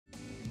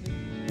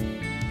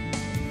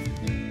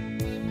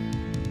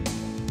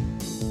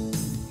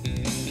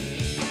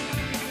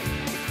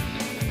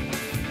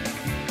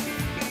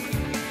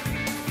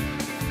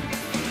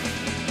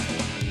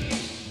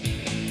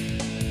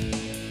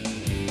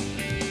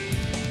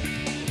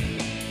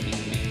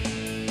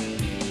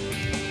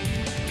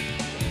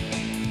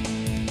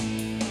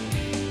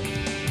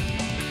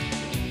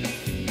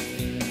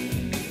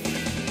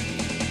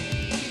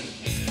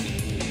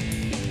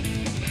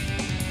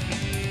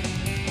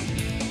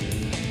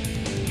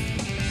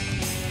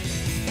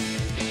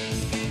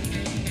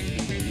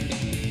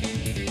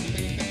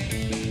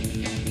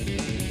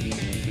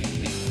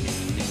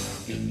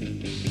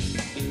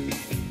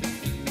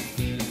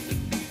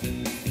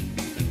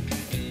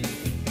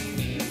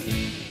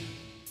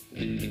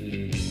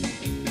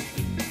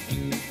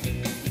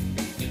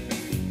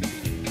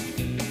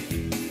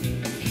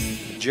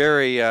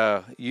Jerry,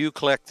 you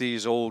collect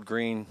these old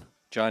green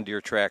John Deere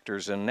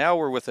tractors, and now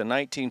we're with a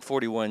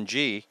 1941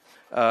 G.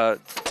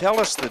 Tell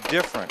us the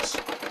difference,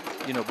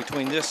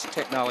 between this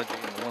technology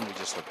and the one we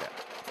just looked at.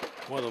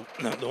 Well,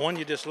 the one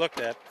you just looked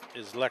at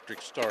is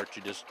electric start.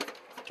 You just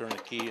turn the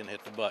key and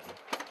hit the button.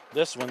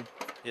 This one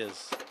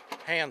is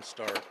hand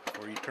start,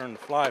 where you turn the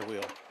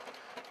flywheel,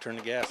 turn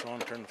the gas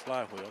on, turn the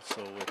flywheel,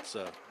 so it's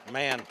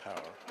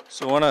manpower.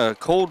 So on a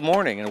cold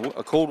morning,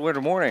 a cold winter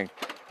morning,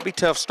 it'd be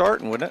tough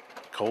starting, wouldn't it?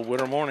 Cold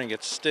winter morning,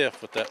 it's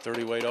stiff with that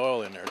 30-weight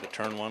oil in there to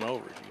turn one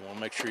over. You want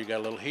to make sure you got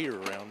a little heater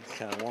around to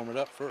kind of warm it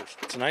up first.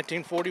 It's a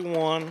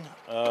 1941.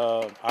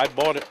 I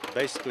bought it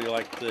basically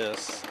like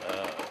this.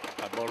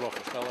 I bought it off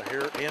a fella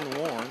here in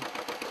Warren.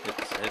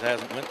 It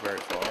hasn't went very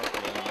far.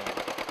 And,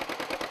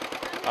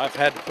 I've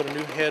had to put a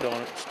new head on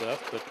it and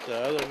stuff, but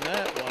other than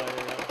that,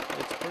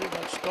 it's pretty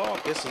much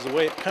stock. This is the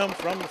way it come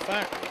from the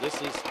factory.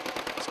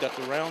 It's got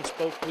the round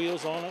spoke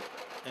wheels on it,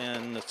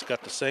 and it's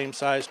got the same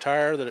size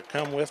tire that it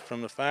come with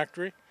from the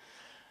factory,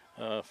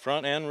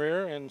 front and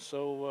rear, and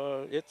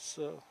so it's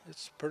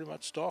pretty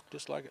much stock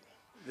just like it.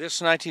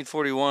 This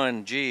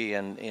 1941 G,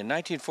 and in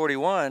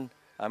 1941,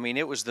 I mean,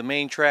 it was the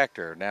main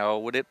tractor. Now,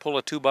 would it pull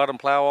a 2-bottom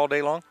plow all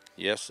day long?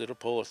 Yes, it'll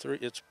pull a 3.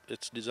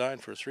 It's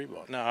designed for a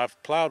 3-bottom. Now,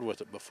 I've plowed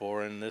with it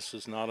before, and this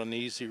is not an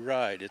easy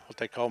ride. It's what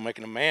they call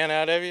making a man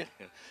out of you.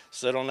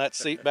 Sit on that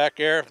seat back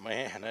there,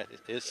 man,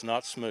 it's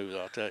not smooth,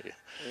 I'll tell you.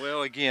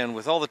 Well, again,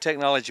 with all the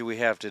technology we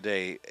have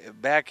today,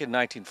 back in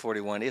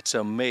 1941, it's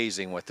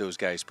amazing what those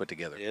guys put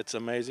together. It's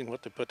amazing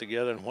what they put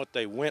together and what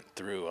they went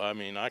through. I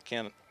mean, I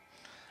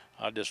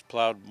just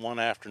plowed one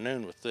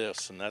afternoon with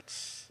this, and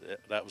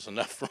that was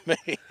enough for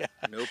me.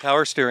 No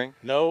power steering.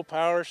 No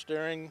power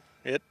steering.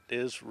 It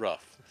is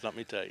rough, let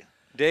me tell you.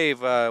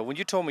 Dave, when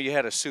you told me you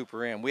had a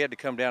Super M, we had to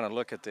come down and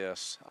look at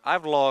this.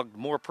 I've logged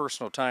more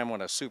personal time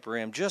on a Super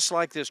M, just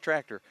like this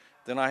tractor,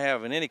 than I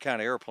have in any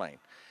kind of airplane.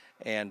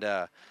 And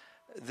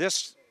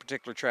this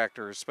particular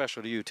tractor is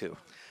special to you too.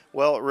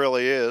 Well, it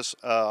really is.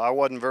 I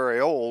wasn't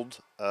very old.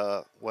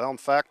 Well, in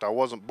fact, I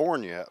wasn't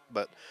born yet,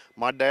 but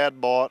my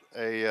dad bought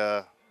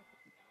a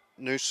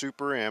new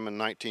Super M in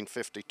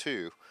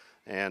 1952.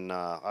 And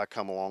I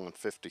come along in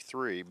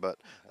 53, but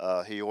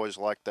he always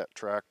liked that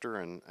tractor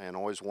and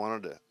always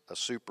wanted a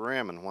Super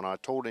M. And when I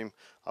told him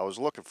I was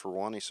looking for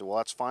one, he said, well,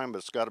 that's fine, but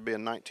it's got to be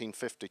in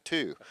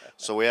 1952.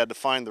 So we had to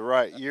find the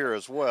right year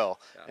as well.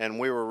 And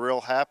we were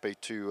real happy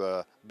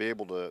to be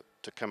able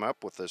to come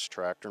up with this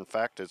tractor. In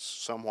fact, it's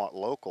somewhat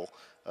local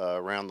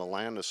around the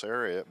Landis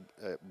area.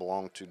 It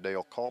belonged to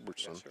Dale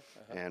Culbertson. Yes,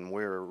 and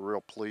we're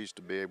real pleased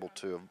to be able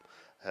to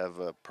have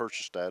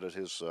purchased that at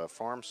his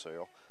farm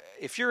sale.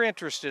 If you're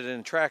interested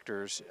in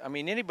tractors, I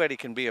mean, anybody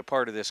can be a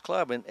part of this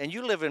club, and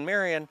you live in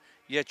Marion,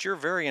 yet you're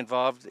very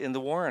involved in the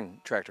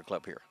Warren Tractor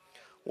Club here.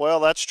 Well,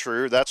 that's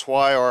true. That's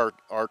why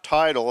our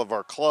title of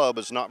our club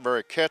is not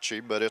very catchy,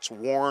 but it's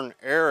Warren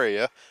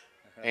Area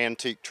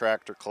Antique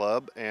Tractor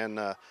Club. And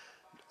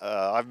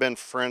I've been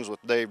friends with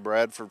Dave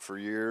Bradford for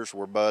years.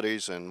 We're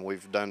buddies, and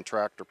we've done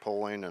tractor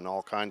pulling and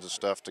all kinds of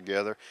stuff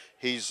together.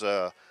 He's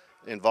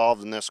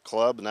involved in this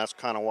club, and that's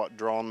kind of what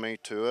drawn me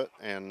to it.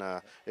 And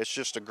it's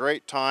just a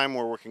great time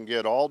where we can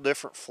get all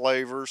different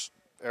flavors.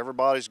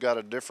 Everybody's got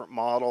a different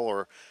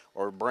model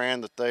or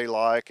brand that they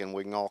like, and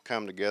we can all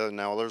come together.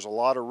 Now, there's a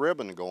lot of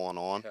ribbon going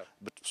on,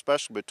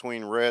 especially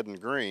between red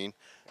and green,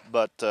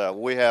 but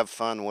we have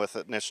fun with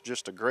it, and it's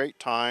just a great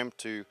time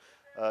to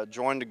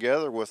join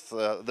together with,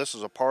 this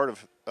is a part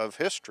of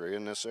history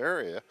in this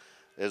area,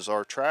 is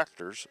our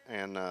tractors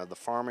and the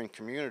farming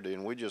community,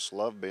 and we just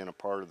love being a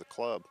part of the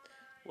club.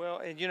 Well,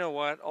 and you know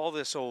what? All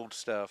this old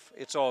stuff,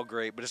 it's all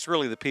great, but it's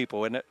really the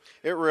people, isn't it?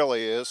 It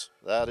really is.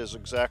 That is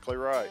exactly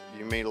right.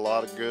 You meet a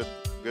lot of good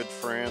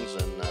friends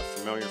and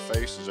familiar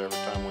faces every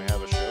time we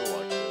have a show.